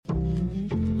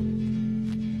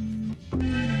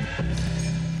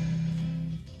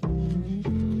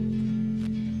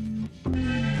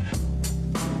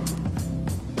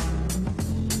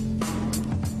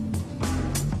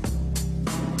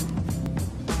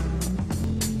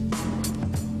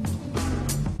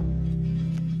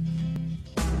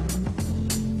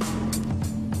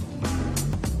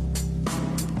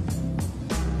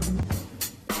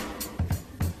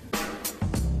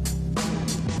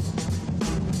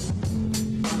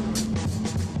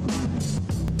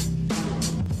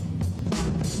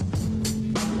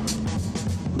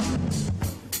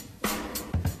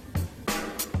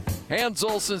Hans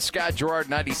Olsen, Scott Gerard,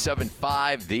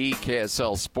 97.5, the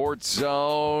KSL Sports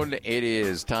Zone. It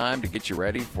is time to get you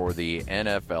ready for the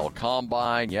NFL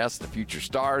Combine. Yes, the future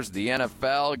stars of the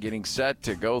NFL getting set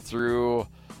to go through.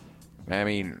 I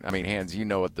mean, Hans, you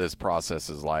know what this process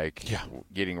is like. Yeah.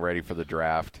 Getting ready for the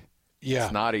draft. Yeah.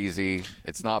 It's not easy.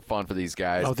 It's not fun for these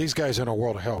guys. No, these guys are in a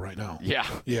world of hell right now. Yeah.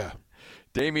 Yeah.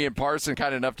 Damian Parson,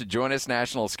 kind enough to join us,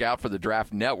 National Scout for the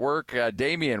Draft Network.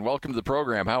 Damian, welcome to the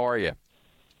program. How are you?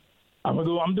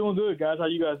 I'm doing good, guys. How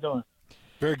you guys doing?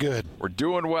 Very good. We're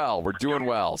doing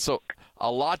well. So a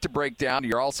lot to break down.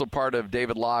 You're also part of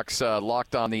David Locke's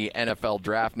Locked on the NFL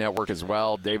Draft Network as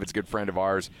well. David's a good friend of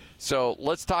ours. So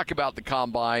let's talk about the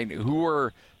Combine.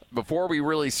 Before we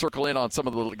really circle in on some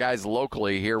of the guys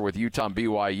locally here with Utah and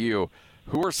BYU,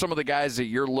 who are some of the guys that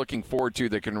you're looking forward to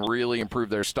that can really improve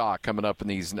their stock coming up in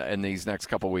these next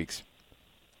couple weeks?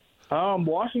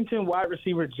 Washington wide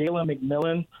receiver Jalen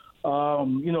McMillan.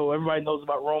 Everybody knows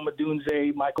about Rome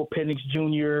Odunze, Michael Penix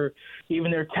Jr., even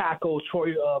their tackle,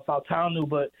 Troy Faltaunu.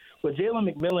 But with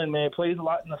Jalen McMillan, man, plays a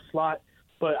lot in the slot.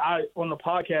 But on the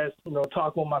podcast,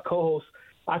 talking with my co-host,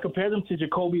 I compared him to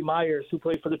Jacoby Myers, who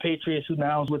played for the Patriots, who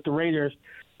now is with the Raiders.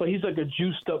 But he's like a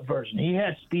juiced-up version. He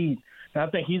has speed. And I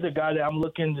think he's a guy that I'm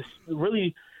looking to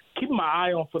really keep my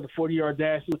eye on for the 40-yard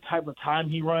dash, the type of time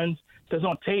he runs. Because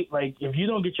on tape, like, if you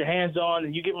don't get your hands on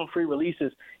and you give him free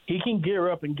releases, he can gear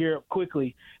up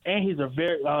quickly. And he's a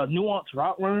very nuanced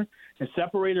route runner and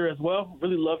separator as well.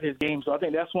 Really love his game. So I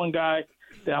think that's one guy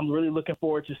that I'm really looking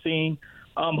forward to seeing.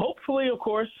 Hopefully, of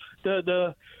course,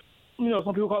 some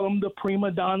people call them the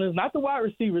prima donnas, not the wide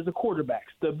receivers, the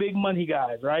quarterbacks, the big money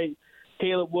guys, right?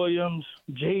 Caleb Williams,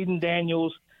 Jaden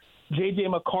Daniels, J.J.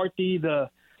 McCarthy, the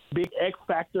big X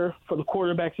factor for the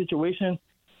quarterback situation.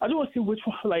 I just want to see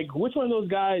which one of those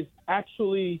guys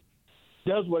actually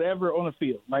does whatever on the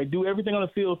field. Like, do everything on the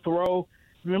field, throw.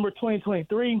 Remember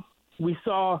 2023, we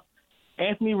saw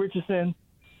Anthony Richardson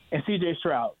and C.J.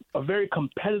 Stroud, a very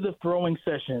competitive throwing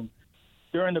session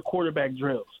during the quarterback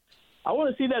drills. I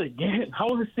want to see that again. I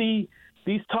want to see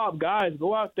these top guys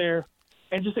go out there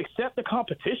and just accept the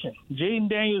competition. Jaden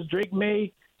Daniels, Drake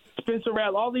May, Spencer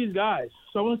Rattler, all these guys.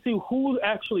 So I want to see who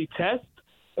actually tests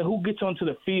and who gets onto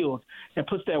the field and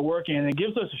puts that work in and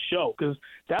gives us a show, because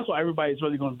that's why everybody's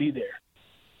really going to be there.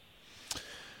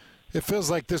 It feels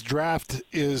like this draft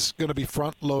is going to be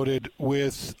front-loaded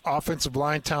with offensive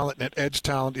line talent and edge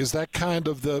talent. Is that kind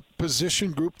of the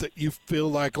position group that you feel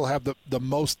like will have the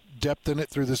most depth in it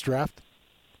through this draft?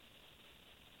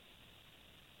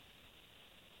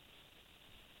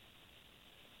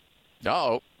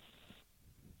 No.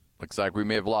 Looks like we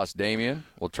may have lost Damian.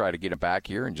 We'll try to get him back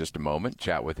here in just a moment,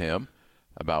 chat with him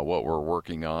about what we're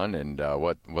working on and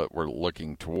what we're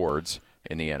looking towards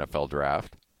in the NFL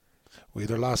draft. We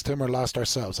either lost him or lost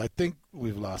ourselves. I think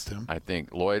we've lost him. I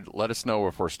think. Lloyd, let us know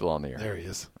if we're still on the air. There he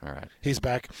is. All right. He's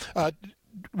back.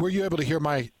 Were you able to hear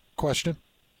my question?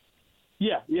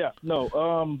 Yeah. No.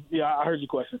 I heard your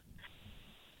question.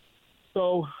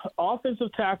 So,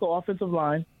 offensive tackle, offensive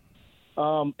line.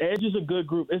 Edge is a good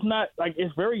group. It's not like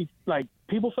it's very like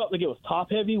people felt like it was top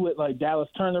heavy with like Dallas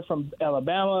Turner from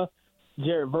Alabama,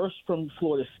 Jared Verse from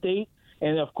Florida State,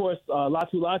 and of course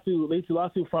Latu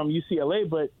Latu from UCLA.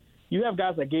 But you have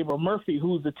guys like Gabriel Murphy,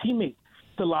 who's the teammate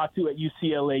to Latu at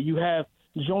UCLA. You have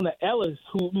Jonah Ellis,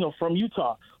 who from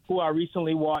Utah, who I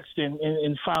recently watched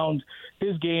and found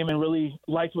his game and really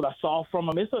liked what I saw from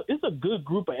him. It's a good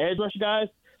group of edge rush guys.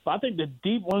 But I think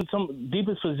some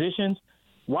deepest positions.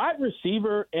 Wide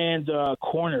receiver and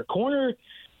corner. Corner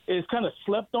is kind of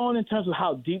slept on in terms of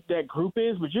how deep that group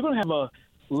is, but you're going to have a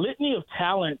litany of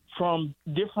talent from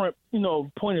different,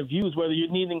 point of views, whether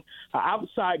you're needing an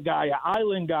outside guy, an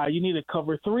island guy, you need a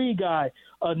cover three guy,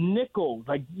 a nickel.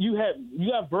 Like you have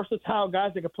versatile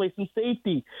guys that can play some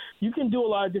safety. You can do a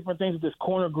lot of different things with this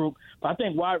corner group, but I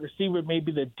think wide receiver may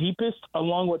be the deepest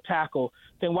along with tackle.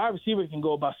 Then wide receiver can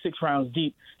go about 6 rounds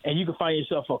deep, and you can find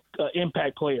yourself an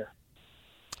impact player.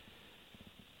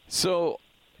 So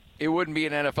it wouldn't be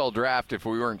an NFL draft if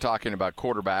we weren't talking about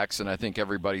quarterbacks, and I think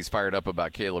everybody's fired up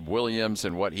about Caleb Williams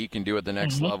and what he can do at the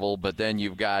next level. But then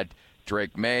you've got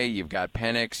Drake May, you've got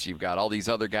Penix, you've got all these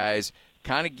other guys.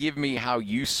 Kind of give me how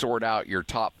you sort out your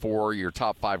top 4, your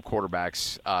top 5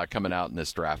 quarterbacks coming out in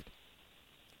this draft.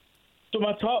 So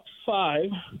my top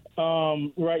 5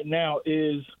 right now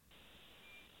is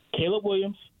Caleb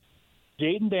Williams,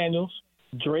 Jaden Daniels,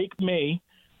 Drake May,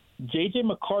 J.J.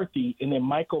 McCarthy, and then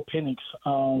Michael Penix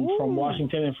from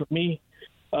Washington. And for me,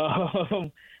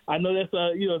 I know that's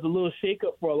it's a little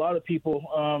shakeup for a lot of people.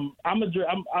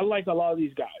 I like a lot of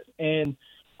these guys, and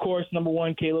of course, number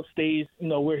one, Caleb stays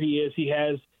where he is. He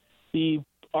has the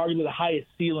arguably the highest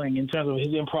ceiling in terms of his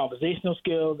improvisational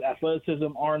skills, athleticism,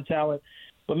 arm talent.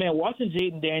 But, man, watching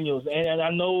Jaden Daniels, and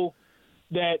I know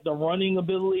that the running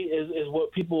ability is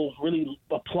what people really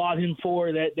applaud him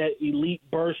for, that elite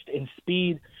burst and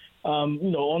speed. On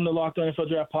the Locked On NFL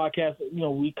Draft podcast,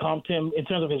 we comped him in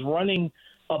terms of his running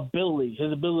ability,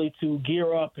 his ability to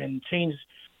gear up and change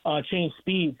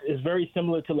speeds is very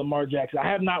similar to Lamar Jackson. I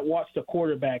have not watched a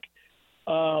quarterback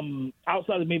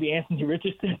outside of maybe Anthony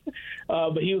Richardson,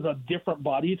 but he was a different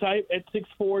body type at 6'4",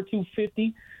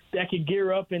 250 that could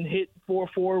gear up and hit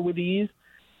 4.4 with ease.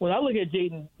 When I look at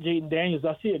Jaden Daniels,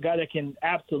 I see a guy that can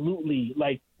absolutely,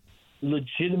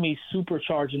 legitimately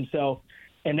supercharge himself.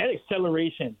 And that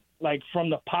acceleration, from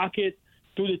the pocket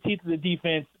through the teeth of the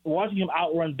defense, watching him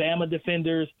outrun Bama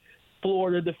defenders,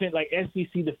 Florida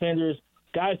SEC defenders,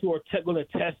 guys who are going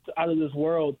to test out of this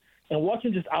world, and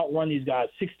watching just outrun these guys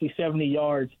 60, 70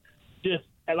 yards, just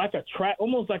like a track,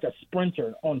 almost like a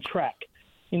sprinter on track.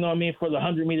 For the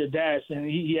 100-meter dash, and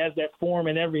he has that form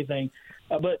and everything.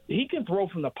 But he can throw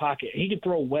from the pocket. He can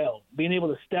throw well, being able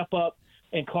to step up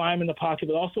and climb in the pocket,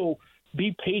 but also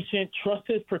be patient, trust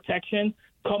his protection,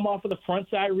 come off of the front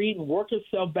side read, and work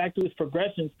himself back through his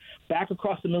progressions, back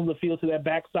across the middle of the field to that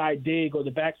backside dig or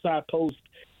the backside post,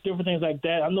 different things like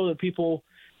that. I know that people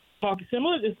talk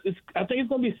similar. I think it's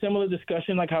going to be a similar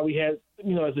discussion like how we had,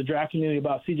 as a draft community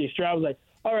about C.J. Stroud. Like,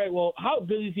 all right, well, how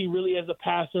good is he really as a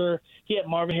passer? He had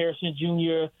Marvin Harrison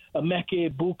Jr., Emeka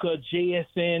Egbuka,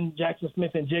 JSN, Jackson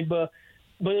Smith, and Jigba.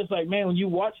 But it's like, man, when you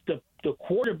watch the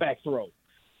quarterback throw,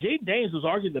 Jaden Daniels was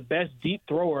arguably the best deep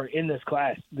thrower in this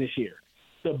class this year.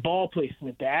 The ball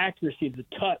placement, the accuracy, the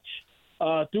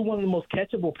touch, threw one of the most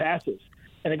catchable passes.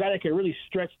 And a guy that can really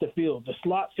stretch the field. The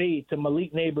slot fade to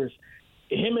Malik Neighbors.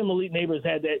 Him and Malik Neighbors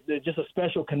had that just a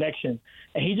special connection,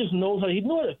 and he just knows how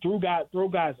to throw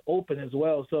guys open as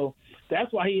well. So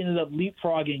that's why he ended up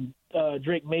leapfrogging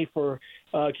Drake May for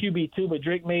QB2. But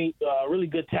Drake May, really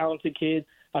good, talented kid.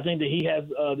 I think that he has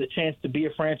the chance to be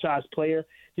a franchise player.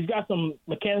 He's got some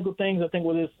mechanical things I think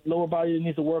with his lower body that he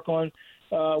needs to work on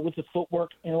with his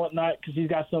footwork and whatnot, because he's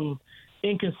got some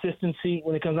inconsistency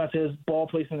when it comes down to his ball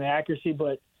placement and accuracy.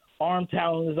 But arm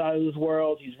talent is out of this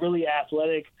world. He's really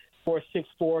athletic for a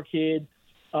 6'4" kid,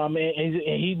 and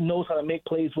he knows how to make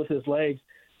plays with his legs,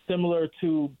 similar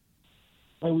to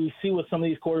when we see with some of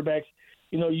these quarterbacks.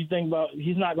 You think about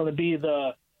he's not going to be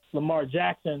the Lamar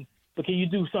Jackson, but can you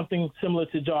do something similar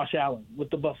to Josh Allen with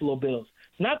the Buffalo Bills?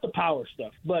 Not the power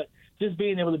stuff, but just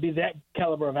being able to be that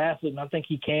caliber of athlete, and I think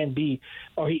he can be,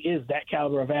 or he is that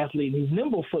caliber of athlete, and he's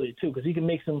nimble-footed too, because he can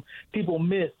make some people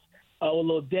miss a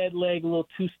little dead leg, a little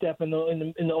two-step in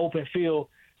the open field.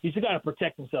 He's got to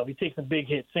protect himself. He takes some big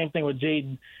hits. Same thing with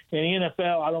Jaden. In the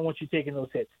NFL, I don't want you taking those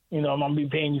hits. I'm going to be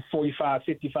paying you $45,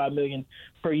 $55 million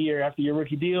per year after your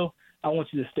rookie deal. I want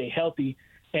you to stay healthy.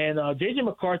 And J.J.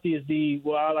 McCarthy is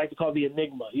what I like to call the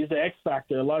enigma. He's the X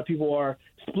factor. A lot of people are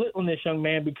split on this young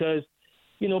man because,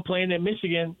 playing at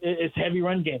Michigan, it's heavy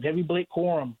run game, heavy Blake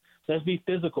Corum. Let's be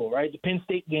physical, right? The Penn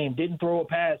State game didn't throw a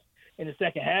pass in the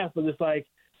second half, but it's like,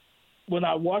 when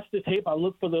I watch the tape, I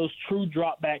look for those true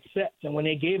drop-back sets. And when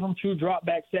they gave him true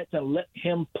drop-back sets and let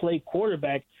him play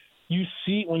quarterback, when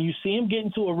you see him get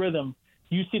into a rhythm,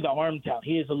 you see the arm talent.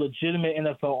 He is a legitimate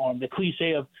NFL arm, the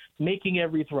cliche of making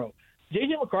every throw.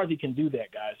 J.J. McCarthy can do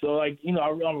that, guys. So, I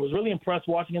was really impressed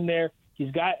watching him there.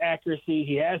 He's got accuracy.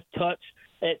 He has touch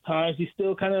at times. He's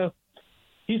still kind of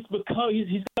he's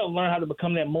got to learn how to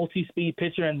become that multi-speed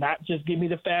pitcher and not just give me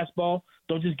the fastball.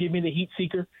 Don't just give me the heat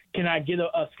seeker. Can I get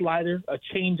a slider, a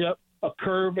changeup, a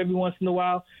curve every once in a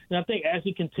while? And I think as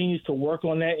he continues to work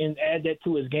on that and add that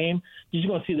to his game, you're just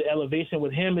going to see the elevation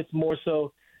with him. It's more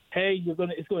so, hey, it's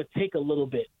going to take a little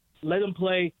bit. Let him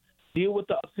play, deal with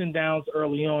the ups and downs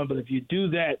early on. But if you do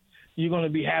that, you're going to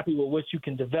be happy with what you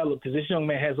can develop, because this young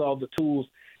man has all the tools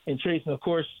and traits. And, of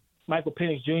course, Michael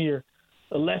Penix Jr.,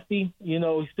 a lefty, he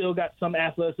still got some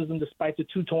athleticism despite the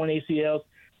 2 torn ACLs.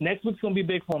 Next week's going to be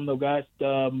big for him, though, guys,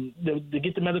 to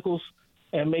get the medicals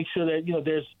and make sure that,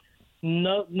 there's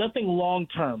nothing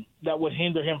long-term that would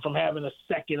hinder him from having a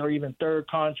second or even third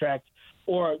contract,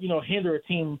 or, hinder a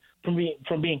team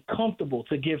from being comfortable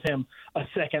to give him a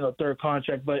second or third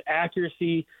contract. But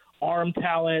accuracy, arm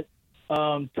talent,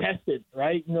 tested,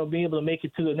 right? Being able to make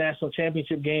it to the national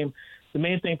championship game. The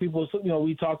main thing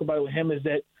we talk about with him is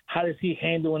that how does he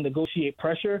handle and negotiate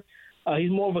pressure? He's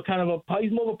more of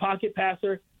a pocket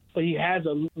passer, but he has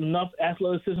enough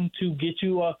athleticism to get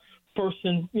you a first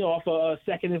and off a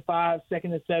 2nd and 5, 2nd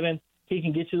and 7. He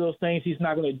can get you those things he's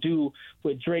not going to do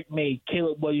with Drake May,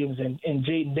 Caleb Williams, and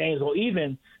Jaden Daniels, or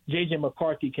even J.J.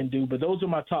 McCarthy can do. But those are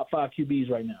my top 5 QBs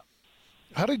right now.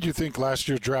 How did you think last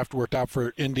year's draft worked out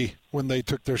for Indy when they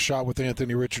took their shot with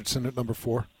Anthony Richardson at number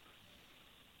 4?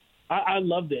 I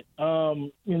loved it.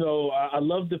 I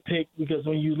love the pick because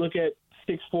when you look at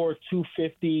 6'4",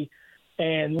 250,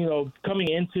 and, coming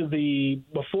into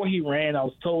before he ran, I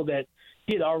was told that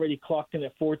he had already clocked in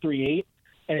at 4.38.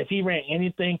 And if he ran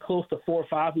anything close to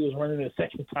 4.5, he was running it a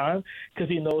second time because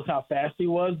he knows how fast he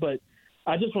was. But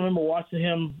I just remember watching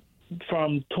him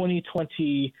from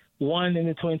 2021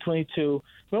 into 2022.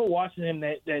 I remember watching him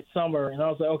that summer, and I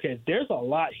was like, okay, there's a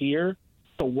lot here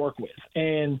to work with.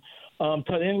 And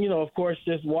then, of course,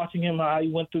 just watching him, how he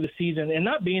went through the season, and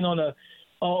not being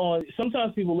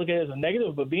sometimes people look at it as a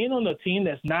negative, but being on a team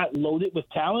that's not loaded with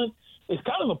talent is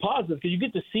kind of a positive because you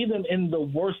get to see them in the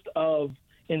worst of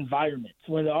environments.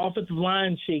 When the offensive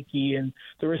line's shaky and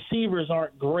the receivers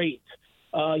aren't great,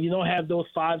 you don't have those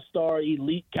 5-star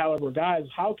elite caliber guys.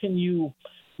 How can you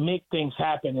make things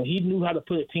happen? And he knew how to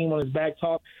put a team on his back.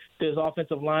 Talk to his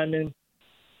offensive lineman,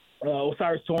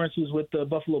 Osiris Torrance, who's with the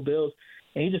Buffalo Bills.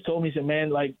 And he just told me, he said, man,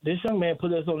 like, this young man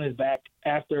put us on his back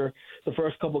after the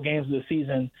first couple games of the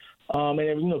season. And,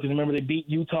 because remember, they beat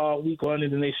Utah week 1,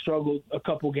 and then they struggled a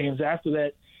couple games after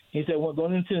that. He said, well,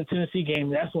 going into the Tennessee game,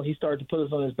 that's when he started to put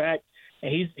us on his back,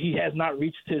 and he has not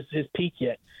reached his peak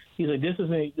yet. He's like, this is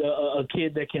a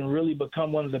kid that can really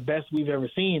become one of the best we've ever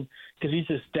seen because he's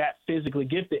just that physically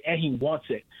gifted, and he wants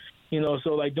it.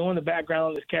 So, like, doing the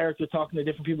background on his character, talking to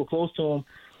different people close to him,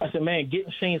 I said, man,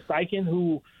 getting Shane Steichen,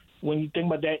 who, when you think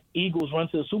about that Eagles run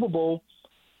to the Super Bowl,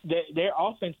 their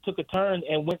offense took a turn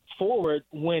and went forward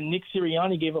when Nick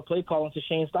Sirianni gave a play calling to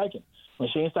Shane Steichen. When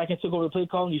Shane Steichen took over the play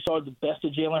calling, you saw the best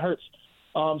of Jalen Hurts.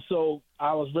 So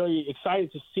I was very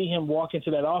excited to see him walk into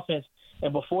that offense.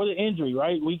 And before the injury,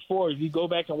 right, week 4, if you go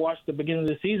back and watch the beginning of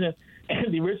the season,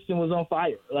 Anthony Richardson was on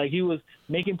fire. Like, he was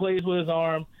making plays with his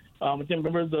arm. I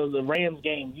remember the Rams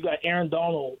game. You got Aaron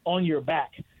Donald on your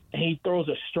back, and he throws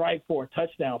a strike for a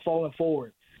touchdown, falling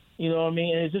forward. You know what I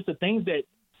mean? And it's just the things that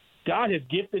God has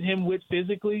gifted him with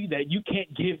physically that you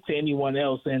can't give to anyone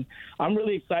else. And I'm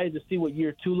really excited to see what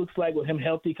year 2 looks like with him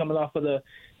healthy, coming off of the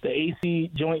AC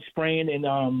joint sprain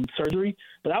and surgery.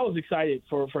 But I was excited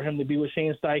for him to be with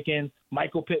Shane Steichen,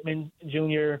 Michael Pittman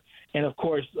Jr., and, of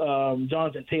course,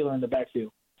 Jonathan Taylor in the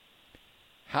backfield.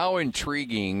 How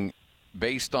intriguing,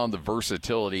 based on the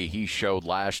versatility he showed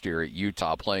last year at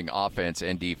Utah playing offense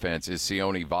and defense, is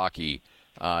Sione Vaki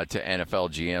to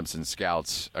NFL GMs and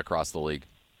scouts across the league?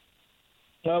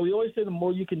 We always say the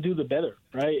more you can do, the better,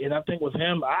 right? And I think with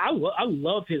him, I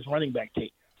love his running back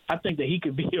tape. I think that he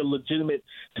could be a legitimate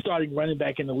starting running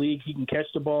back in the league. He can catch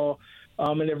the ball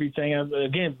and everything. And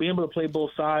again, being able to play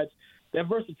both sides, that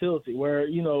versatility where,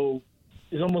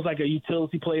 is almost like a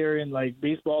utility player in, like,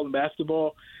 baseball and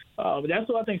basketball. That's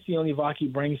what I think Sione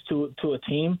Vaki brings to a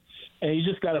team. And you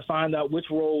just got to find out which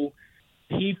role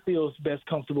he feels best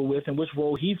comfortable with and which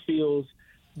role he feels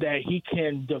that he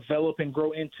can develop and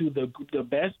grow into the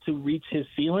best to reach his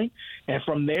ceiling. And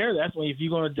from there, that's what you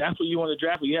want to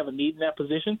draft. You have a need in that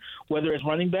position, whether it's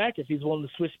running back, if he's willing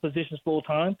to switch positions full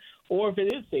time, or if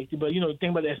it is safety. But,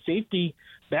 think about that safety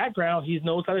background. He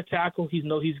knows how to tackle. He's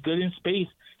good in space.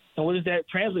 And what does that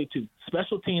translate to?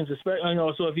 Special teams,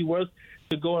 so if he was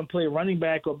to go and play running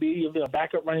back or be a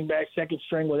backup running back, second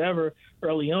string, whatever,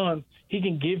 early on, he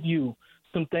can give you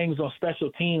some things on special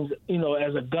teams,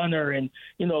 as a gunner and,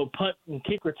 punt and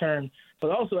kick return, but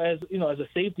also as a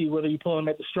safety, whether you pull him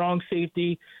at the strong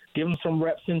safety, give him some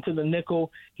reps into the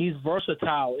nickel. He's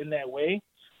versatile in that way.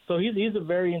 So he's a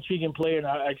very intriguing player, and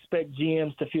I expect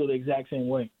GMs to feel the exact same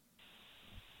way.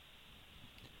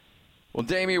 Well,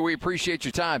 Damian, we appreciate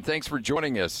your time. Thanks for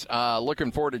joining us.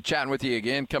 Looking forward to chatting with you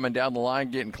again, coming down the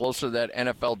line, getting closer to that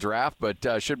NFL draft,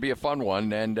 but should be a fun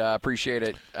one, and appreciate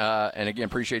it. And, again,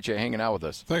 appreciate you hanging out with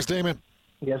us. Thanks, Damian.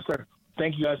 Yes, sir.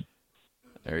 Thank you, guys.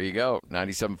 There you go.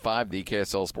 97.5, the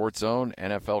KSL Sports Zone.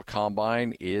 NFL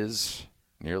Combine is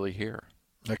nearly here.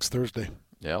 Next Thursday.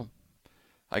 Yeah.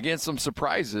 Again, some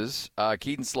surprises.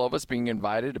 Keaton Slovis being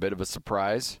invited, a bit of a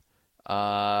surprise.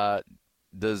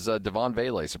 Does Devon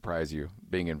Vele surprise you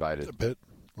being invited? A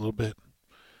little bit.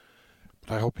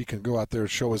 But I hope he can go out there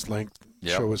and show his length,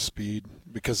 show his speed,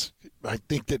 because I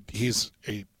think that he's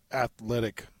a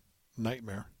athletic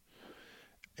nightmare.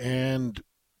 And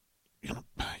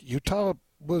Utah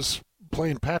was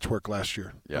playing patchwork last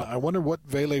year. Yeah. I wonder what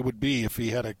Vele would be if he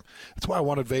had That's why I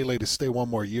wanted Vele to stay one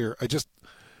more year. I just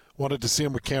wanted to see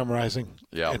him with Cam Rising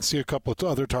and see a couple of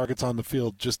other targets on the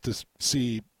field just to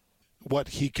see what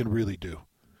he can really do.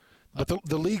 But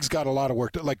the league's got a lot of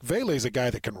work. Like, Vele's a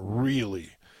guy that can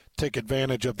really take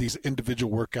advantage of these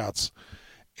individual workouts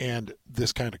and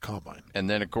this kind of combine. And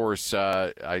then, of course,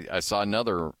 I saw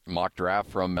another mock draft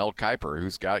from Mel Kiper,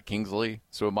 who's got Kingsley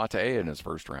Suamataia in his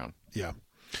first round. Yeah.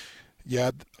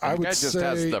 Yeah, I would say. That just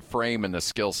has the frame and the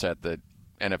skill set that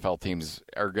NFL teams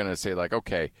are going to say, like,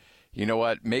 okay, you know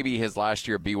what? Maybe his last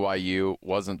year at BYU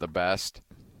wasn't the best,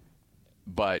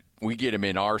 but we get him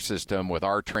in our system with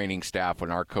our training staff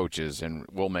and our coaches, and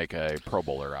we'll make a Pro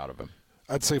Bowler out of him.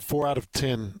 I'd say 4 out of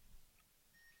 10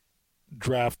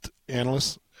 draft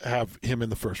analysts have him in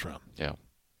the first round. Yeah.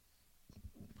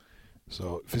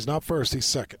 So if he's not first, he's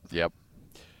second. Yep.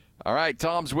 All right,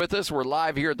 Tom's with us. We're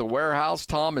live here at the warehouse.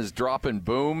 Tom is dropping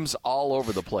booms all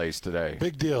over the place today.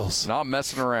 Big deals. Not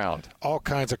messing around. All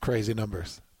kinds of crazy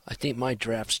numbers. I think my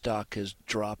draft stock has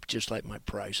dropped just like my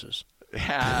prices.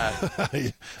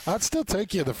 I'd still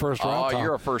take you the first round. Oh,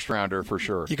 you're a first rounder for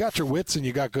sure. You got your wits and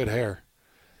you got good hair.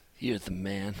 You're the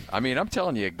man. I mean, I'm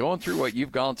telling you, going through what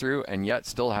you've gone through and yet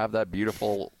still have that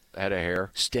beautiful head of hair.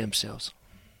 Stem cells.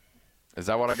 Is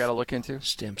that what I got to look into?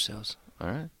 Stem cells. All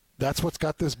right. That's what's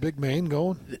got this big mane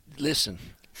going? Listen,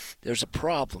 there's a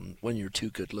problem when you're too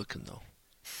good looking, though.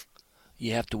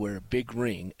 You have to wear a big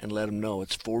ring and let them know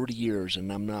it's 40 years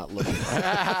and I'm not looking.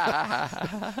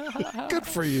 Good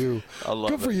for you. I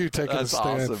love Good for you taking That's a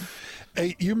stand. awesome.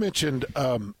 Hey, you mentioned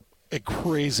a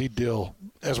crazy deal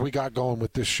as we got going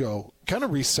with this show. Kind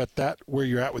of reset that where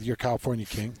you're at with your California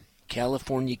King.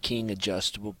 California King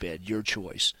adjustable bed, your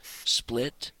choice.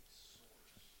 Split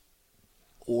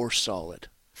or solid.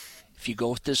 If you go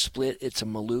with the split, it's a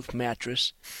Maloof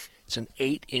mattress. It's an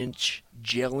 8-inch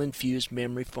gel-infused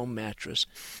memory foam mattress.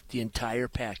 The entire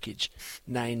package,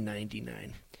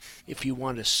 $9.99. If you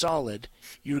want a solid,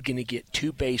 you're going to get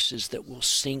 2 bases that will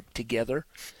sync together.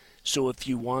 So if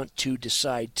you want to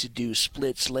decide to do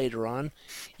splits later on,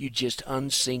 you just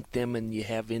unsync them and you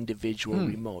have individual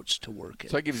remotes to work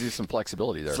it. So that gives you some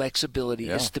flexibility there. Flexibility.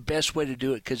 Yeah. It's the best way to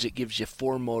do it because it gives you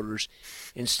 4 motors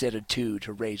instead of 2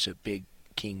 to raise a big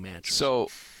king mattress.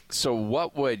 So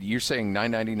what would, you're saying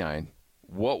 $9.99,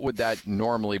 what would that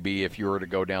normally be if you were to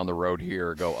go down the road here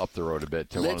or go up the road a bit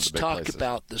to one of the big places? Let's talk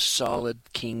about the solid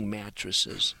king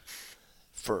mattresses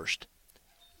first.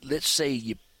 Let's say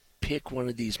you pick one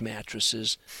of these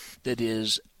mattresses that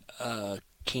is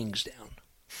King's Down.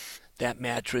 That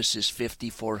mattress is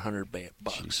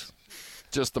 $5,400.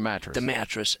 Just the mattress. The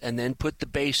mattress, and then put the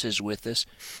bases with us,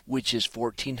 which is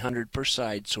 $1,400 per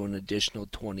side, so an additional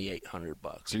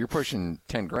 $2,800. So you're pushing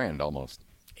 $10,000 almost.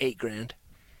 $8,000.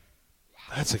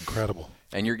 That's incredible.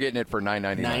 And you're getting it for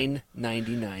 $9.99.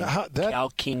 $9.99. Cal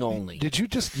King only.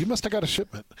 You must have got a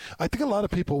shipment. I think a lot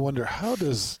of people wonder, how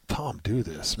does Tom do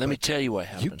this? Let me tell you what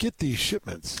happened. You get these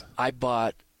shipments. I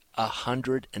bought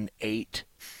 108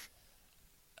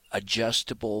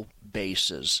 adjustable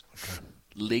bases. Okay.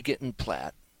 Liggett and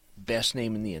Platt, best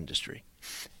name in the industry.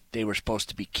 They were supposed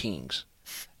to be Kings,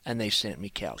 and they sent me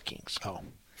Cal Kings. Oh.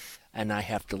 And I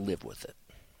have to live with it.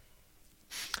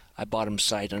 I bought them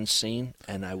sight unseen,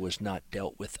 and I was not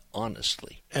dealt with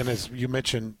honestly. And as you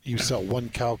mentioned, you sell 1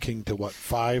 Cal King to what,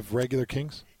 5 regular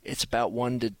Kings? It's about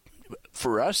 1 to,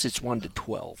 for us, it's 1 to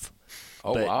 12.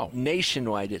 Oh, but wow.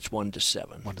 Nationwide, it's 1 to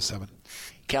 7. 1 to 7.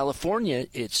 California,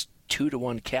 it's 2 to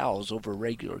 1 Cals over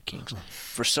regular Kings.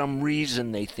 For some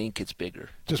reason, they think it's bigger.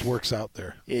 Just works out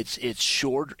there. It's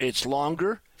short, it's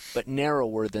longer, but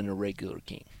narrower than a regular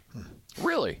King.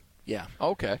 Really? Yeah.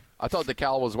 Okay. I thought the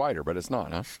Cal was wider, but it's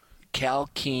not, huh? Cal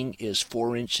King is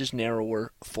 4 inches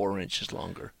narrower, 4 inches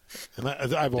longer. And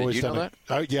I've always you done know it.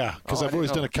 that? Yeah, because I've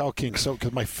always done a Cal King, so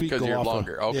because my feet go you're off.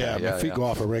 longer. Okay, my feet go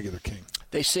off a regular King.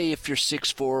 They say if you're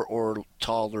 6'4" or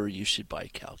taller, you should buy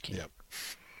Cal King. Yep.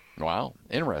 Wow,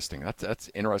 interesting.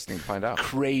 That's interesting to find out.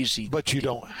 Crazy. But you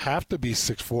don't have to be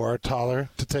 6'4" or taller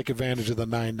to take advantage of the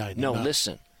 $9.99. No,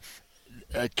 listen.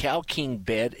 A Cal King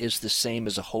bed is the same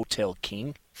as a Hotel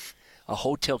King. A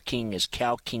Hotel King is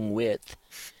Cal King width,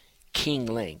 King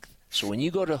length. So when you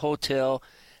go to a hotel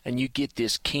and you get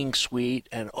this King suite,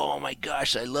 and oh my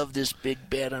gosh, I love this big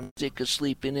bed. I'm sick of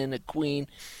sleeping in a queen.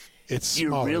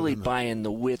 You're really buying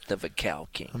the width of a Cal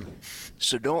King.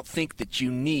 So don't think that you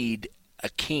need a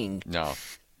King. No.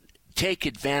 Take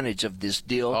advantage of this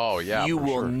deal. Oh, yeah, You for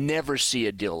will sure. never see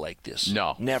a deal like this.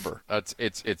 No. Never.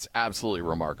 It's absolutely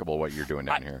remarkable what you're doing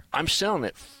down here. I'm selling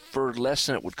it for less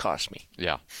than it would cost me.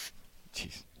 Yeah.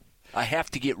 Jeez. I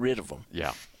have to get rid of them.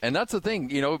 Yeah. And that's the thing,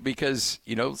 because,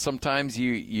 sometimes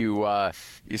you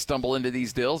stumble into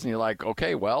these deals and you're like,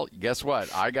 okay, well, guess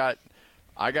what? I got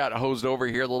hosed over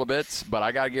here a little bit, but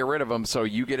I got to get rid of them, so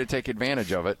you get to take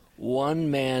advantage of it.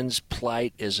 One man's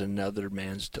plight is another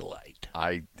man's delight.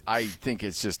 I think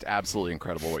it's just absolutely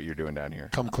incredible what you're doing down here.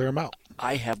 Come clear them out.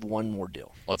 I have one more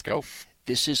deal. Let's go.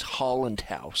 This is Holland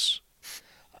House.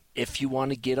 If you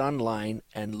want to get online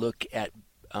and look at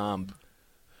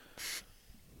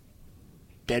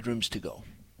bedrooms to go,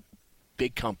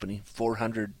 big company,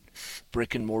 400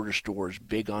 brick and mortar stores,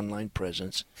 big online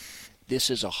presence. This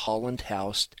is a Holland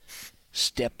House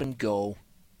step and go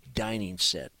dining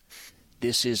set.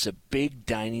 This is a big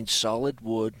dining, solid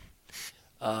wood.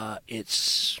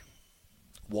 It's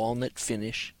walnut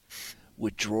finish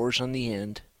with drawers on the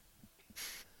end.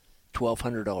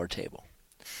 $1,200 table.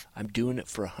 I'm doing it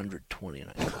for $129.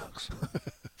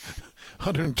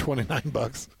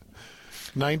 $129.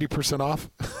 90% off.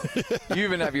 You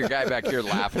even have your guy back here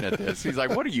laughing at this. He's like,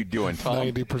 "What are you doing, Tom?"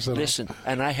 90% off. Listen,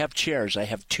 and I have chairs. I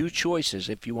have 2 choices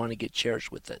if you want to get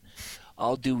chairs with it.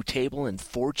 I'll do table and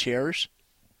 4 chairs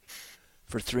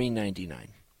for $399.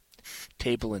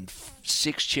 Table and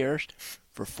 6 chairs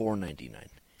for $499.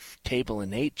 Table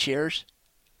and 8 chairs,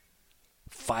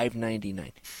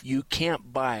 $599. You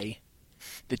can't buy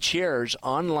the chairs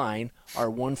online are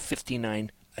 $159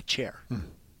 a chair.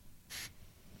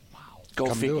 Go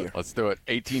Come figure. do it. Let's do it.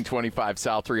 1825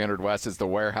 South 300 West is the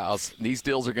warehouse. These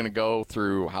deals are going to go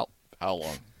through how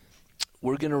long?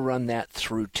 We're going to run that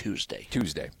through Tuesday.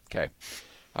 Tuesday. Okay.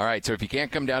 All right. So if you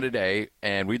can't come down today,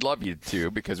 and we'd love you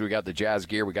to because we got the jazz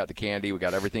gear, we got the candy, we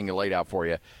got everything laid out for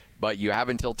you, but you have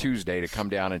until Tuesday to come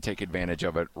down and take advantage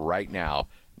of it right now.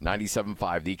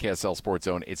 97.5, the KSL Sports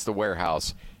Zone. It's the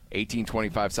warehouse.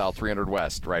 1825 South 300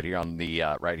 West, right here on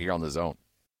the zone.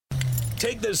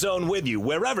 Take the Zone with you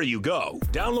wherever you go.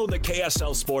 Download the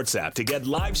KSL Sports app to get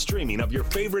live streaming of your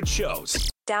favorite shows.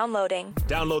 Downloading.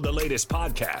 Download the latest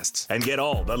podcasts and get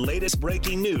all the latest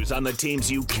breaking news on the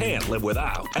teams you can't live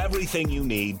without. Everything you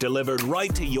need delivered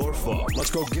right to your phone.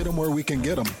 Let's go get them where we can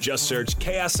get them. Just search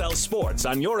KSL Sports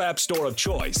on your app store of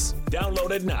choice. Download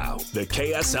it now. The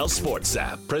KSL Sports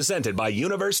app, presented by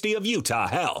University of Utah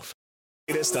Health.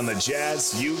 Latest on the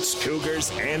Jazz, Utes,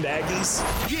 Cougars, and Aggies?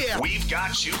 Yeah! We've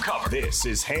got you covered. This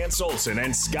is Hans Olsen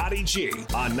and Scotty G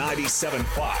on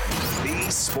 97.5,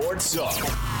 the Sports Zone.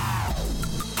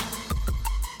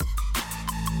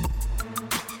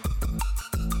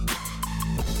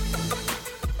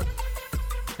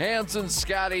 Hans and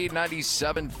Scotty,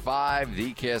 97.5,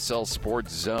 the KSL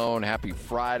Sports Zone. Happy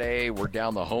Friday. We're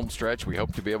down the home stretch. We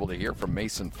hope to be able to hear from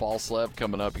Mason Falslev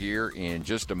coming up here in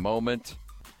just a moment.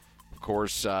 Of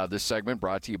course, this segment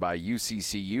brought to you by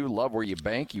UCCU. Love where you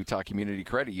bank. Utah Community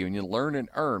Credit Union. Learn and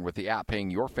earn with the app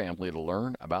paying your family to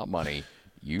learn about money.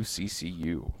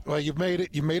 UCCU. Well, you've made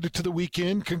it. You made it to the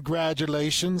weekend.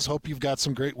 Congratulations. Hope you've got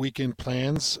some great weekend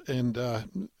plans. And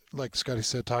like Scotty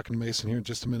said, talking to Mason here in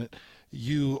just a minute,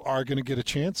 you are going to get a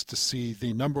chance to see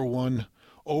the number 1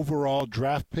 overall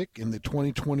draft pick in the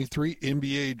 2023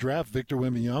 NBA draft, Victor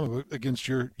Wembanyama, against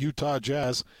your Utah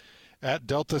Jazz at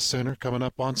Delta Center coming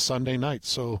up on Sunday night.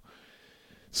 So,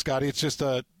 Scotty, it's just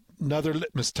another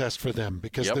litmus test for them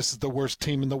because this is the worst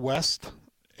team in the West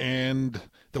and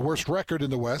the worst record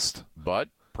in the West. But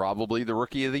probably the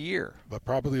Rookie of the Year.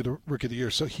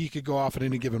 So he could go off at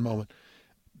any given moment.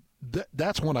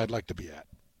 That's one I'd like to be at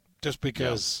just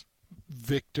because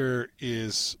Victor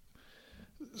is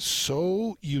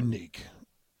so unique,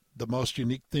 the most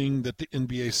unique thing that the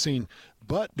NBA's seen.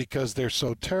 But because they're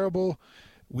so terrible,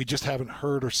 we just haven't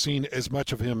heard or seen as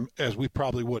much of him as we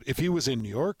probably would. If he was in New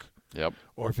York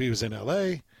or if he was in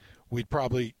L.A., we'd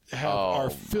probably have our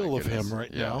fill of him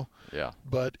right now. Yeah.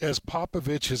 But as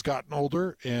Popovich has gotten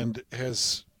older and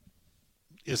is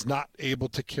not able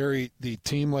to carry the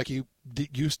team like he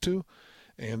used to,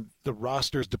 and the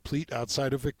rosters deplete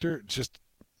outside of Victor,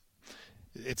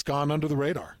 it's gone under the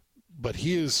radar. But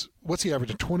he is, what's he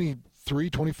averaging, 23,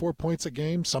 24 points a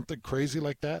game, something crazy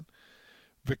like that?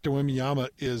 Victor Wembanyama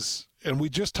is, and we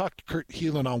just talked to Kurt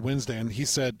Heelan on Wednesday, and he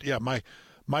said,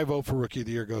 my vote for Rookie of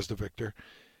the Year goes to Victor.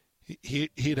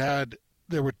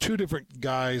 There were 2 different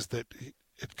guys that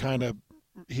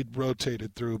he'd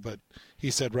rotated through, but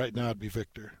he said right now it'd be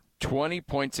Victor. 20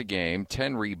 points a game,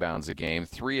 10 rebounds a game,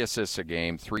 3 assists a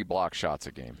game, 3 block shots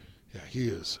a game. Yeah, he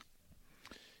is.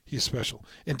 He's special.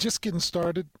 And just getting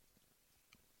started,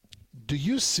 do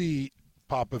you see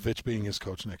Popovich being his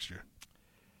coach next year?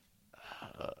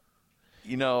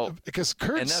 Because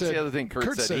Kurt and that's said, the other thing.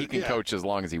 Kurt said he can coach as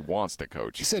long as he wants to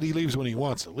coach. He said he leaves when he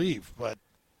wants to leave, but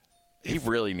he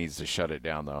really needs to shut it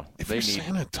down, though. If you're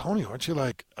San Antonio, aren't you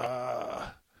like,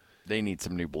 they need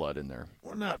some new blood in there.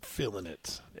 We're not feeling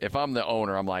it. If I'm the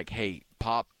owner, I'm like, hey,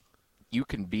 Pop, you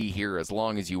can be here as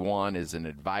long as you want as an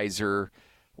advisor.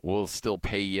 We'll still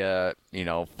pay you,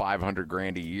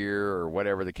 $500,000 a year or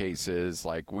whatever the case is.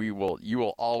 Like you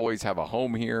will always have a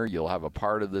home here. You'll have a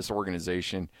part of this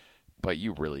organization, but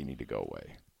you really need to go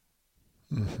away.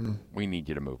 Mm-hmm. We need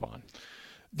you to move on.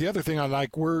 The other thing I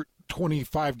like, we're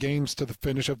 25 games to the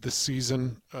finish of the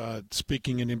season,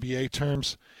 speaking in NBA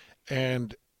terms,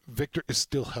 and Victor is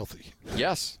still healthy.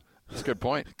 Yes, that's a good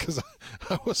point. Because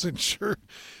I wasn't sure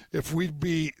if we'd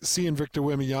be seeing Victor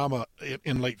Wembanyama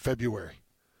in late February.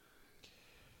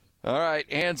 All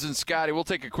right, Hans and Scotty, we'll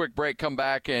take a quick break, come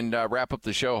back, and wrap up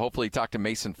the show. Hopefully talk to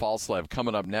Mason Falslev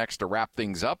coming up next to wrap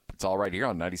things up. It's all right here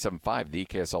on 97.5, the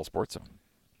KSL Sports Zone.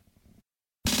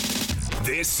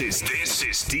 This is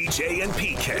DJ and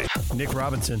PK. Nick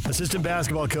Robinson, assistant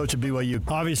basketball coach at BYU.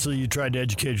 Obviously, you tried to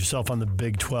educate yourself on the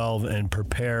Big 12 and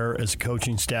prepare as a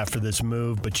coaching staff for this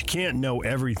move, but you can't know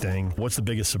everything. What's the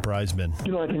biggest surprise been?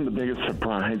 I think the biggest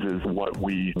surprise is what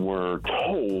we were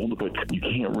told, but you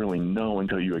can't really know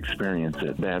until you experience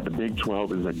it, that the Big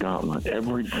 12 is a gauntlet.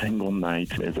 Every single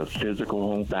night is a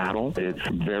physical battle. It's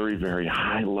very, very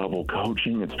high-level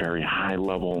coaching. It's very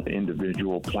high-level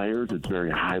individual players. It's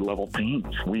very high-level teams.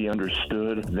 We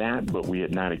understood that, but we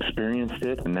had not experienced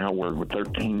it. And now we're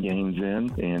 13 games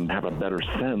in and have a better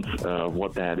sense of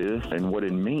what that is and what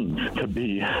it means to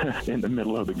be in the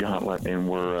middle of the gauntlet. And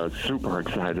we're super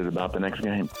excited about the next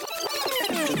game.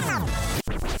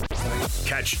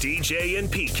 Catch DJ and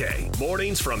PK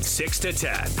mornings from 6 to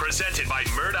 10. Presented by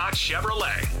Murdoch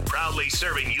Chevrolet. Proudly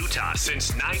serving Utah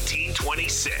since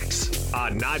 1926.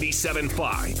 On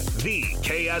 97.5, the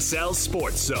KSL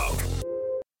Sports Zone.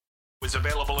 Is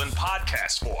available in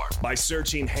podcast form by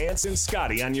searching Hans and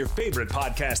Scotty on your favorite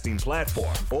podcasting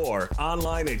platform or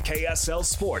online at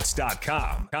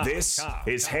KSLSports.com. This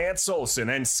is Hans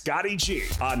Olsen and Scotty G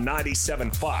on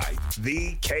 97.5,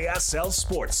 the KSL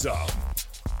Sports Zone.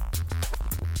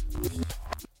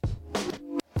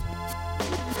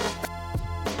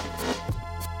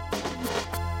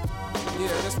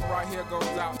 This one right here goes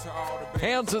out to all the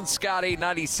Hans and Scotty,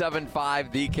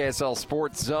 97.5, the KSL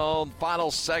Sports Zone. Final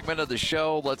segment of the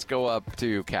show. Let's go up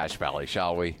to Cache Valley,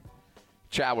 shall we?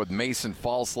 Chat with Mason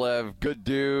Falslev. Good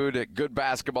dude, good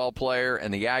basketball player,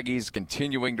 and the Aggies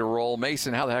continuing to roll.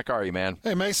 Mason, how the heck are you, man?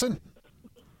 Hey, Mason.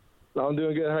 I'm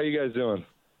doing good. How are you guys doing?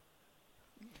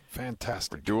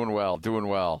 Fantastic. We're doing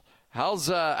well. How's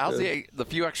the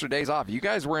few extra days off? You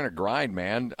guys were in a grind,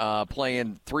 man,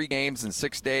 playing 3 games in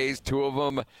 6 days, 2 of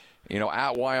them,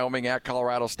 at Wyoming, at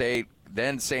Colorado State,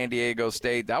 then San Diego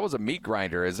State. That was a meat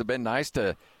grinder. Has it been nice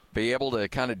to be able to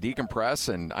kind of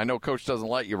decompress? And I know Coach doesn't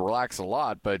let you relax a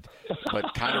lot, but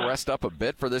kind of rest up a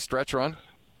bit for this stretch run?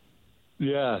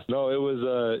 Yeah, no, it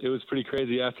was pretty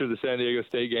crazy. After the San Diego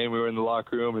State game, we were in the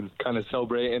locker room and kind of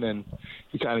celebrating, and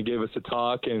he kind of gave us a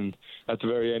talk, and at the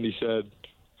very end he said,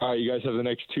 all right, you guys have the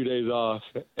next 2 days off.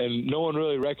 And no one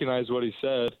really recognized what he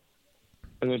said.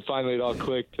 And then finally it all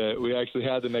clicked that we actually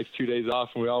had the next 2 days off,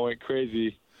 and we all went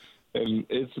crazy. And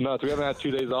it's nuts. We haven't had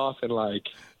 2 days off in, I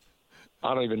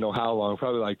don't even know how long,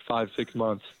 probably 5-6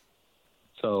 months.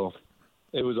 So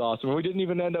it was awesome. And we didn't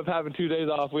even end up having 2 days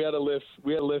off. We had a lift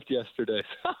yesterday.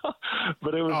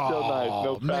 But it was still nice.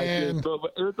 No practice.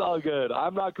 But it's all good.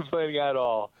 I'm not complaining at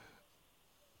all.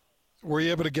 Were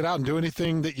you able to get out and do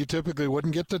anything that you typically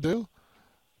wouldn't get to do?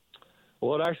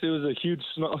 Well, it actually was a huge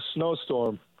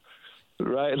snowstorm,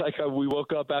 right? We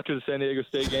woke up after the San Diego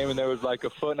State game, and there was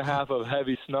 1.5 feet of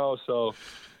heavy snow, so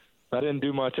I didn't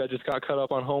do much. I just got caught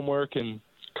up on homework and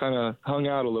kind of hung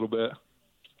out a little bit.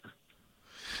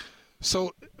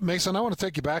 So, Mason, I want to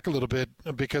take you back a little bit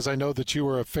because I know that you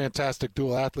were a fantastic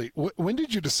dual athlete. When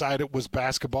did you decide it was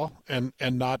basketball and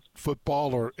not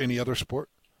football or any other sport?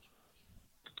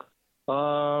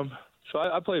 So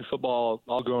I played football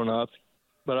all growing up,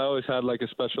 but I always had a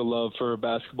special love for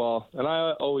basketball, and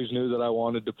I always knew that I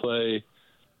wanted to play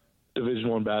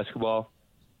Division I basketball.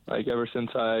 Ever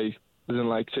since I was in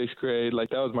 6th grade,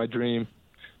 that was my dream.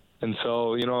 And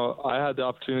so, I had the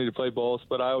opportunity to play both,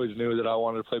 but I always knew that I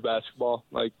wanted to play basketball.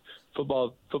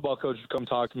 Football coaches would come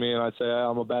talk to me, and I'd say,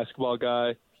 I'm a basketball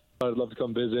guy. I'd love to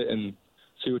come visit and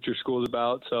see what your school's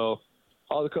about. So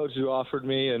all the coaches who offered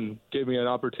me and gave me an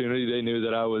opportunity, they knew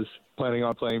that I was planning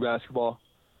on playing basketball.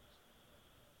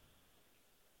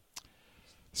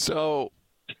 So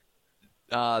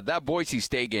that Boise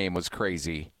State game was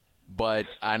crazy,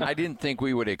 and I didn't think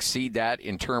we would exceed that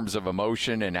in terms of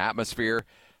emotion and atmosphere.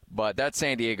 But that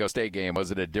San Diego State game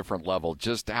was at a different level.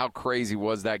 Just how crazy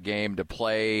was that game to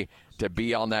play, to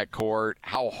be on that court?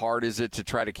 How hard is it to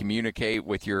try to communicate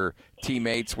with your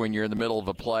teammates when you're in the middle of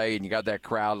a play and you got that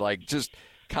crowd? Just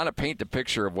kind of paint the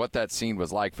picture of what that scene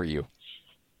was like for you.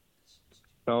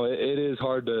 No, it is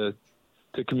hard to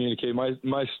communicate. My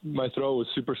throat was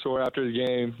super sore after the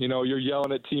game. You're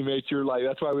yelling at teammates.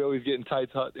 That's why we always get in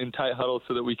tight huddles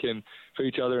so that we can for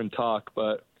each other and talk.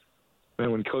 But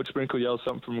man, when Coach Sprinkle yells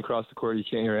something from across the court, you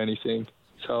can't hear anything.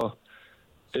 So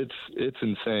it's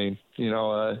insane.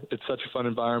 It's such a fun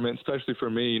environment, especially for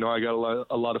me. I got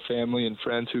a lot of family and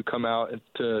friends who come out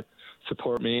to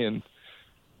support me, and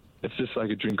it's just like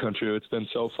a dream come true. It's been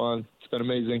so fun. It's been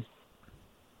amazing.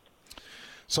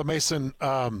 So, Mason,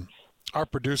 our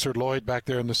producer, Lloyd, back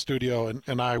there in the studio,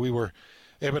 and we were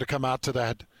able to come out to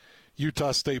that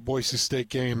Utah State-Boise State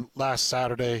game last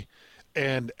Saturday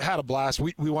and had a blast.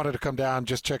 We wanted to come down,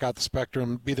 just check out the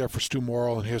Spectrum, be there for Stu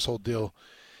Morrill and his whole deal.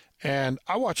 And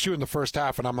I watched you in the first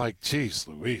half, and I'm like, geez,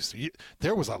 Louise,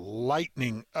 there was a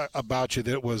lightning about you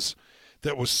that was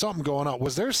something going on.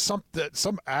 Was there some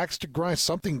axe to grind,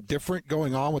 something different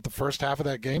going on with the first half of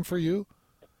that game for you?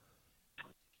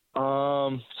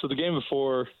 So the game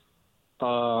before,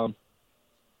 I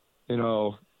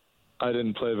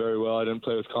didn't play very well. I didn't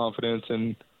play with confidence,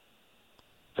 and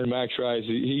Max Rice,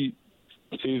 he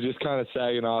was just kind of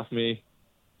sagging off me,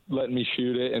 letting me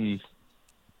shoot it, and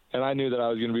I knew that I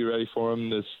was going to be ready for him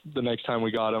the next time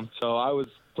we got him. So I was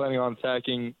planning on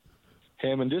attacking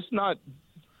him, and just not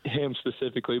him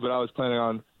specifically, but I was planning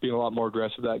on being a lot more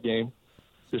aggressive that game,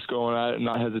 just going at it,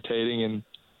 not hesitating, and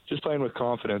just playing with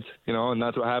confidence, and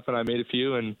that's what happened. I made a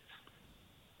few, and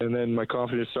then my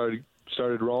confidence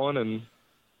started rolling, and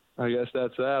I guess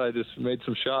that's that. I just made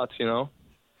some shots,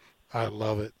 I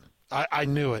love it. I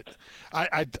knew it.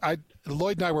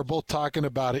 Lloyd and I were both talking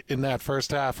about it in that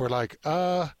first half. We're like,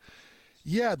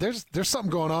 yeah, there's something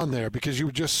going on there, because you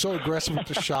were just so aggressive with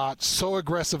the shot, so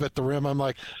aggressive at the rim. I'm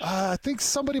like, I think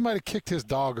somebody might have kicked his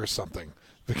dog or something,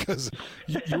 because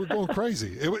you were going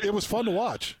crazy. It was fun to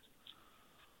watch.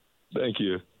 Thank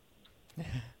you.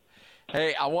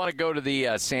 Hey, I want to go to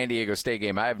the San Diego State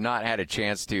game. I have not had a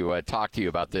chance to talk to you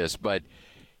about this, but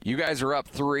you guys are up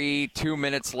 3, 2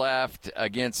 minutes left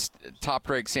against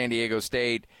top-ranked San Diego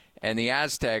State, and the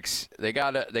Aztecs, they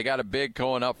got a big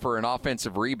going up for an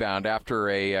offensive rebound after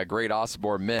a great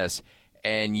Osborne miss,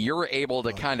 and you're able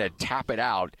to kind of tap it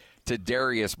out to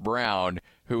Darius Brown,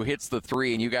 who hits the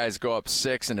 3, and you guys go up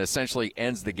 6 and essentially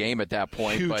ends the game at that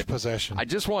point. Huge possession. I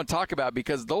just want to talk about,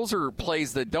 because those are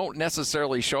plays that don't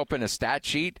necessarily show up in a stat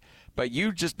sheet, but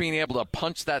you just being able to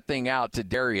punch that thing out to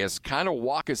Darius, kind of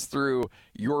walk us through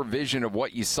your vision of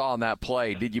what you saw in that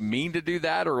play. Did you mean to do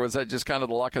that, or was that just kind of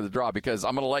the luck of the draw? Because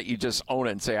I'm going to let you just own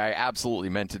it and say I absolutely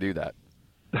meant to do that.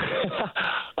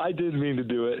 I did mean to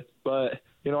do it, but,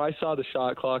 I saw the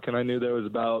shot clock, and I knew there was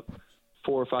about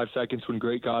 4 or 5 seconds when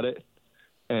Great got it,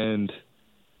 and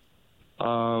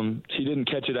he didn't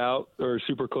catch it out or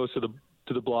super close to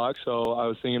the block, so I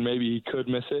was thinking maybe he could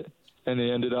miss it, and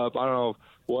it ended up, I don't know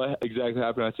what exactly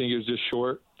happened. I think it was just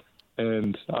short,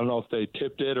 and I don't know if they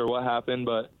tipped it or what happened,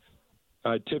 but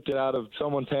I tipped it out of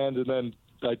someone's hands, and then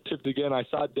I tipped again. I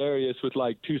saw Darius with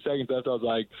like 2 seconds left. I was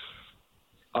like,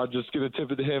 I'm just going to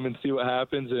tip it to him and see what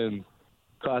happens, and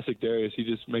classic Darius. He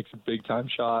just makes a big-time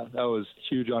shot. That was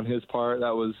huge on his part.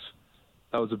 That was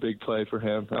a big play for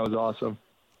him. That was awesome.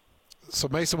 So,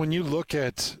 Mason, when you look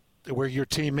at where your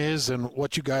team is and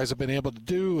what you guys have been able to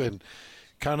do and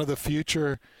kind of the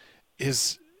future,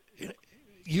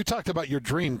 you talked about your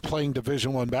dream playing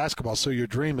Division I basketball, so your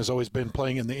dream has always been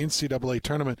playing in the NCAA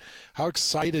tournament. How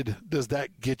excited does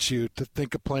that get you to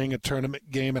think of playing a tournament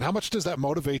game, and how much does that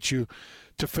motivate you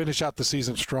to finish out the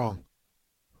season strong?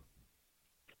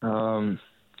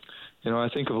 I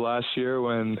think of last year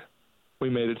when we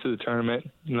made it to the tournament.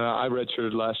 I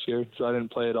redshirted last year, so I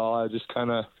didn't play at all. I just kind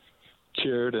of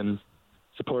cheered and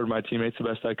supported my teammates the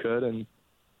best I could,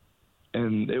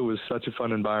 and it was such a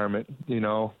fun environment.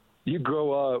 You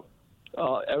grow up,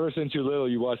 ever since you're little,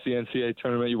 you watch the NCAA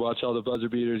tournament, you watch all the buzzer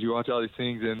beaters, you watch all these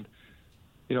things, and,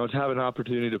 to have an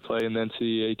opportunity to play in the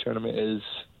NCAA tournament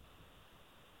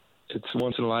it's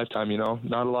once in a lifetime,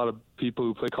 Not a lot of people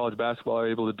who play college basketball are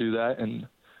able to do that, and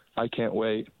I can't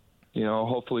wait.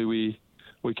 Hopefully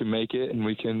we can make it, and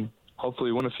we can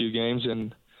hopefully win a few games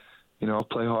and,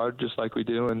 play hard just like we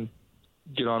do and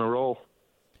get on a roll.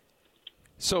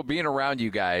 So being around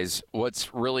you guys,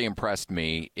 what's really impressed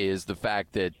me is the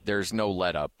fact that there's no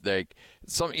let up.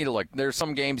 There's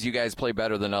some games you guys play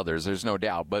better than others, there's no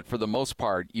doubt. But for the most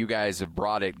part, you guys have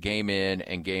brought it game in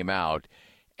and game out.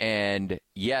 And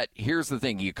yet, here's the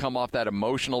thing. You come off that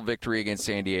emotional victory against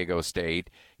San Diego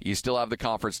State. You still have the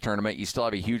conference tournament. You still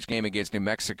have a huge game against New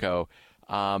Mexico.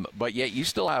 But yet you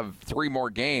still have 3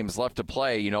 more games left to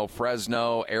play.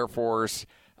 Fresno, Air Force,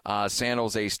 San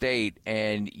Jose State,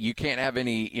 and you can't have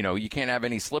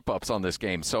any slip-ups on this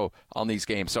game. So on these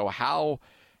games. So how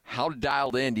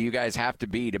dialed in do you guys have to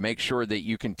be to make sure that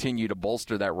you continue to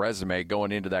bolster that resume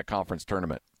going into that conference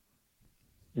tournament?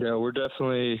 Yeah, we're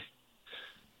definitely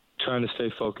trying to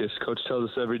stay focused. Coach tells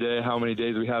us every day how many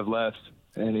days we have left.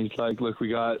 And he's like, look, we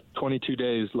got 22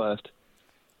 days left.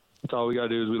 That's all we got to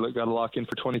do is we got to lock in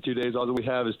for 22 days. All that we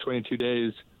have is 22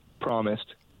 days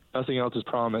promised. Nothing else is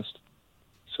promised.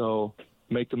 So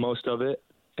make the most of it.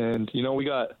 And, you know, we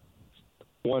got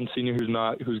one senior who's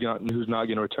not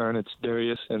going to return. It's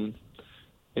Darius. And,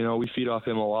 you know, we feed off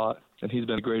him a lot. And he's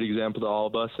been a great example to all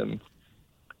of us. And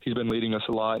he's been leading us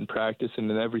a lot in practice and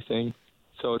in everything.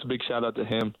 So it's a big shout out to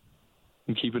him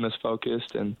and keeping us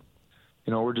focused. And,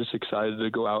 you know, we're just excited to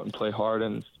go out and play hard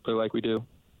and play like we do.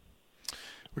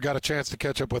 We got a chance to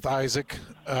catch up with Isaac.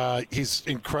 He's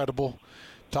incredible.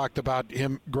 Talked about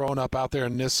him growing up out there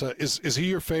in Nissa. Is he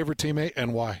your favorite teammate,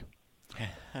 and why?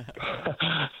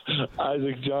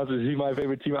 Isaac Johnson, is he my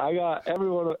favorite teammate? I got every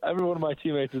one of my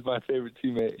teammates is my favorite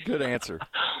teammate. Good answer.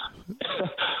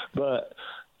 But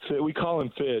we call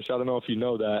him Fish. I don't know if you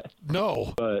know that.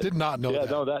 No, but did not know that.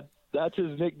 Yeah, no, that's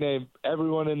his nickname.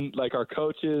 Everyone in, like, our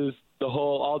coaches,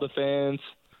 all the fans,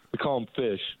 we call him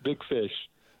Fish, Big Fish.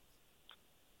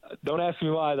 Don't ask me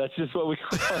why. That's just what we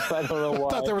call him. I don't know why. I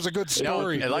thought there was a good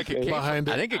story behind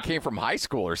it. I think it came from high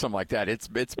school or something like that. It's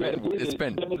been his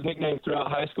nickname throughout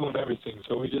high school and everything.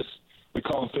 So we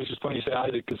call him Fish. It's funny you say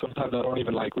Isaac because sometimes I don't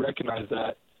even recognize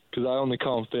that because I only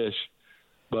call him Fish.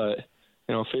 But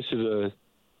you know, Fish is a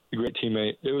great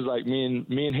teammate. It was like me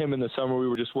and him in the summer. We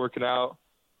were just working out,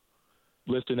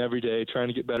 lifting every day, trying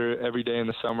to get better every day in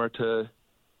the summer to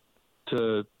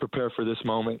prepare for this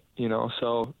moment, you know.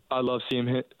 So I love seeing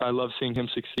him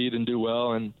succeed and do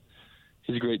well, and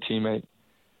he's a great teammate.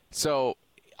 So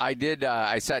I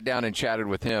sat down and chatted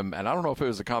with him, and I don't know if it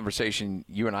was a conversation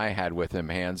you and I had with him,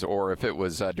 Hans, or if it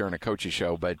was during a coach's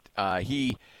show, but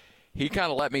he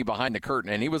kind of let me behind the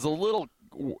curtain, and he was a little,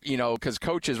 you know, because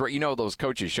coaches, you know, those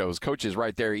coaches shows, coaches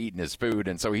right there eating his food,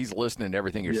 and so he's listening to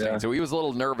everything you're saying. So he was a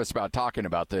little nervous about talking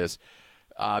about this.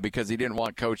 Because he didn't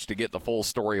want Coach to get the full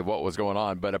story of what was going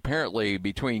on. But apparently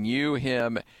between you,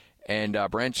 him, and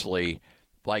Brenchley,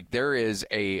 like there is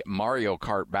a Mario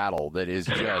Kart battle that is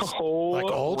just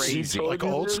crazy. Like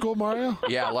old school Mario?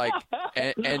 Yeah, like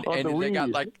and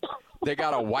they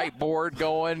got a whiteboard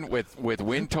going with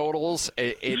win totals.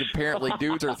 It apparently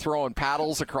dudes are throwing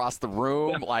paddles across the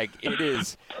room. Like it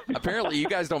is. Apparently you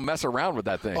guys don't mess around with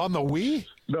that thing. On the Wii?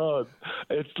 No,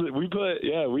 that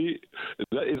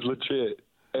is legit.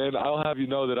 And I'll have you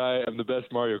know that I am the best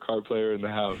Mario Kart player in the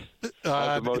house.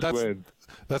 The most wins.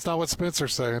 That's not what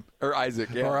Spencer's saying. Or Isaac,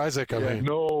 yeah. Or Isaac, I mean.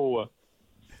 No.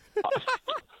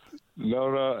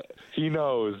 No. He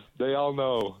knows. They all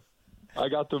know. I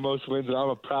got the most wins, and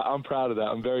I'm proud of that.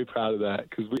 I'm very proud of that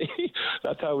because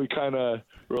that's how we kind of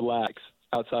relax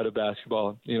outside of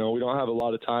basketball. You know, we don't have a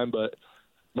lot of time, but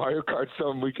Mario Kart's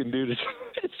something we can do to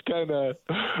just kind of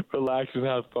relax and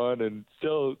have fun and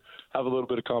still have a little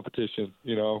bit of competition,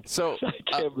 you know. So I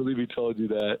can't believe he told you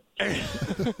that.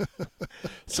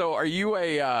 So are you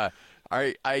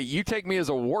you take me as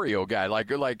a Wario guy,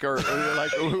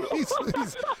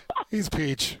 he's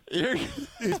Peach.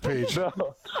 He's Peach.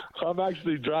 No, I'm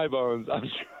actually Dry Bones.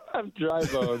 I'm Dry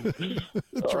Bones.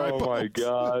 My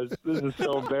gosh, this is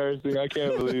so embarrassing. I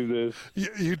can't believe this.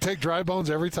 You take Dry Bones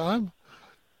every time?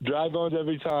 Dry Bones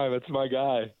every time. That's my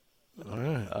guy. All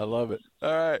right. I love it.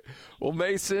 All right. Well,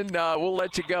 Mason, we'll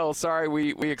let you go. Sorry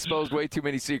we exposed way too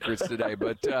many secrets today,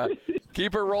 but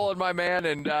keep it rolling, my man,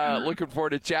 and looking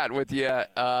forward to chatting with you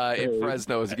in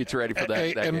Fresno as you get you ready for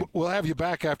that and game. We'll have you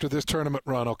back after this tournament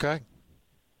run, okay?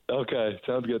 Okay.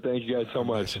 Sounds good. Thank you guys so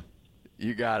much.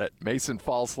 You got it. Mason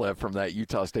Falslev from that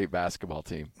Utah State basketball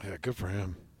team. Yeah, good for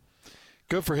him.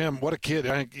 Good for him. What a kid.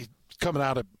 He's coming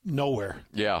out of nowhere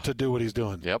to do what he's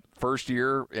doing. Yep. First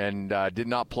year and did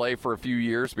not play for a few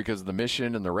years because of the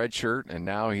mission and the red shirt, and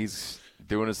now he's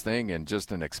doing his thing and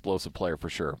just an explosive player for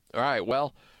sure. All right,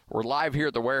 well, we're live here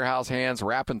at the Warehouse Hands,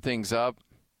 wrapping things up.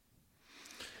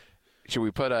 Should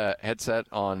we put a headset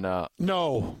on?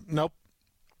 No. Nope.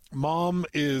 Mom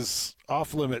is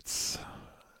off limits.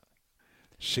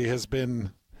 She has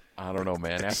been... I don't know,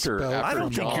 man. I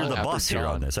don't think you're the boss here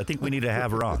on this. I think we need to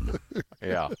have her on.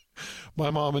 Yeah.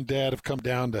 My mom and dad have come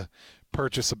down to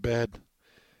purchase a bed.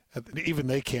 Even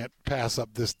they can't pass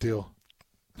up this deal.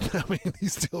 I mean,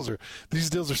 these deals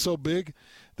are so big.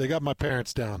 They got my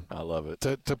parents down. I love it.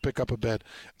 To pick up a bed.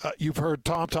 You've heard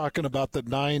Tom talking about the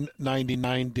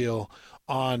 $9.99 deal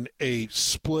on a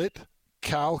split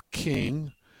Cal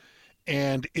King,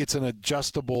 and it's an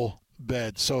adjustable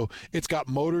bed. So it's got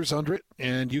motors under it,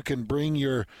 and you can bring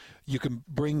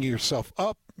yourself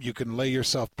up, you can lay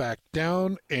yourself back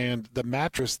down, and the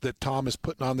mattress that Tom is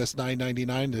putting on this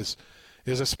 $9.99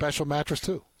 is a special mattress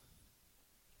too.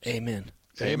 Amen.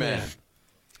 Amen.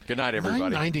 Good night,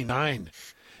 everybody. $9.99.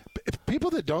 People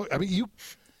that don't,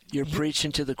 You're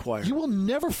preaching to the choir. You will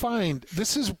never find,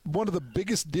 this is one of the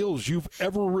biggest deals you've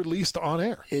ever released on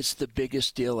air. It's the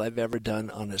biggest deal I've ever done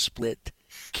on a split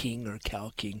king or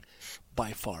cow king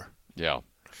by far. Yeah.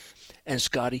 And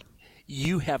Scotty,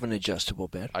 you have an adjustable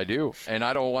bed. I do. And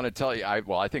I don't want to tell you.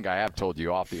 I think I have told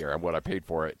you off the air what I paid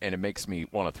for it, and it makes me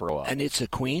want to throw up. And it's a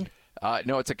queen?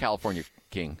 No, it's a California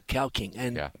king. Cow king.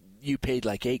 And yeah. You paid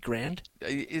like $8,000?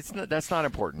 It's not. That's not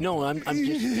important. No, I'm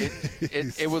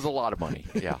just. It was a lot of money.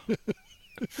 Yeah.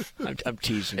 I'm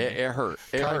teasing. It hurt.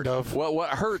 It kind hurt. of. What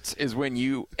hurts is when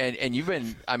you and you've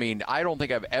been. I mean, I don't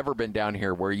think I've ever been down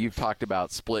here where you've talked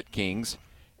about split kings,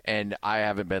 and I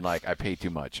haven't been like, I pay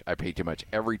too much. I pay too much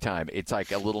every time. It's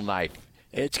like a little knife.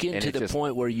 It's getting to the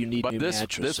point where you need new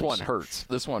mattresses. But this one hurts.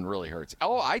 This one really hurts.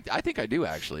 Oh, I think I do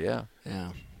actually. Yeah.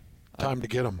 Yeah. Time to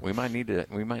get them. We might need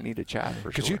to chat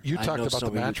for sure. Because you talked about the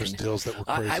mattress deals that were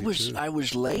crazy. I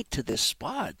was late to this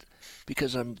spot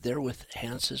because I'm there with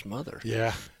Hans's mother.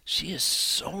 Yeah. She is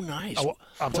so nice.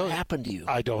 What happened to you?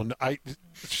 I don't know.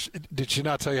 Did she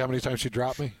not tell you how many times she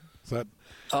dropped me?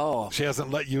 She hasn't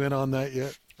let you in on that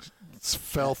yet?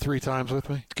 Fell 3 times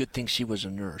with me? Good thing she was a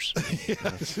nurse.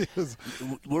 Yeah, she was.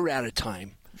 We're out of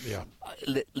time. Yeah.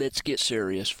 Let's get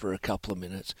serious for a couple of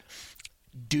minutes.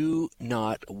 Do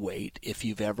not wait if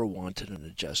you've ever wanted an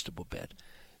adjustable bed.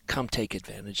 Come take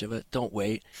advantage of it. Don't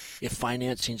wait. If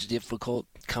financing's difficult,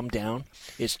 come down.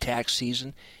 It's tax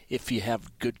season. If you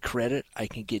have good credit, I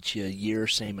can get you a year,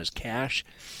 same as cash.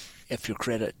 If your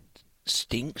credit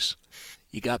stinks,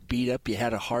 you got beat up, you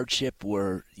had a hardship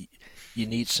where you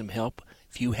need some help,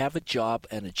 if you have a job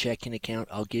and a checking account,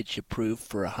 I'll get you approved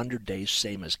for 100 days,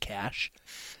 same as cash.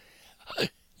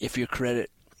 If your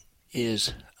credit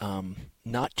is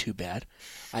not too bad,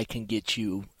 I can get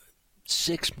you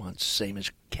 6 months, same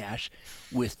as cash,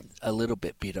 with a little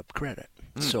bit beat up credit.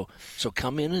 So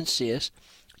come in and see us.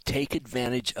 Take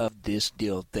advantage of this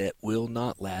deal that will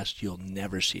not last. You'll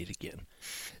never see it again.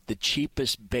 The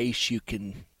cheapest base you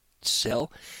can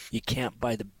sell, you can't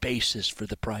buy the bases for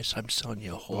the price. I'm selling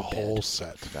you a whole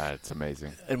set. That's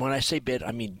amazing. And when I say bed,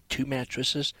 I mean 2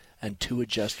 mattresses and 2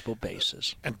 adjustable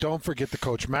bases. And don't forget the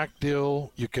Coach Mac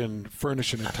deal. You can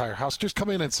furnish an entire house. Just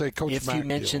come in and say Coach Mac deal. If you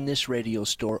mention this radio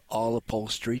store, all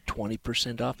upholstery,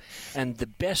 20% off. And the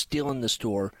best deal in the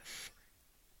store,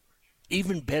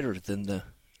 even better than the,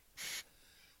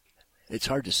 it's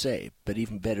hard to say, but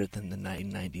even better than the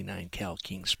 $9.99 Cal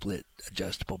King split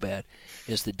adjustable bed,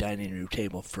 is the dining room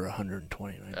table for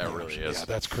 $129. That really is. Yeah,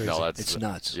 that's crazy. No, it's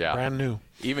nuts. Yeah. Brand new.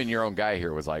 Even your own guy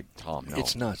here was like, Tom, no.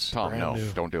 It's nuts. Tom, Brand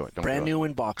new. Don't do it. Brand new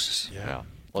in boxes. Yeah.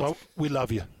 Well, we love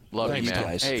you. Love Thanks, you, man.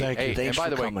 guys. Hey, Thank you. and Thanks by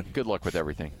for the way, coming. good luck with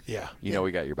everything. Yeah. You know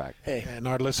we got your back. Hey, And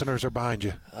our listeners are behind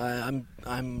you.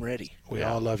 I'm ready. We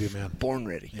all love you, man. Born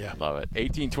ready. Yeah. Love it.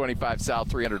 1825 South,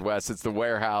 300 West. It's the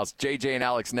Warehouse. JJ and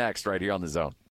Alex next right here on The Zone.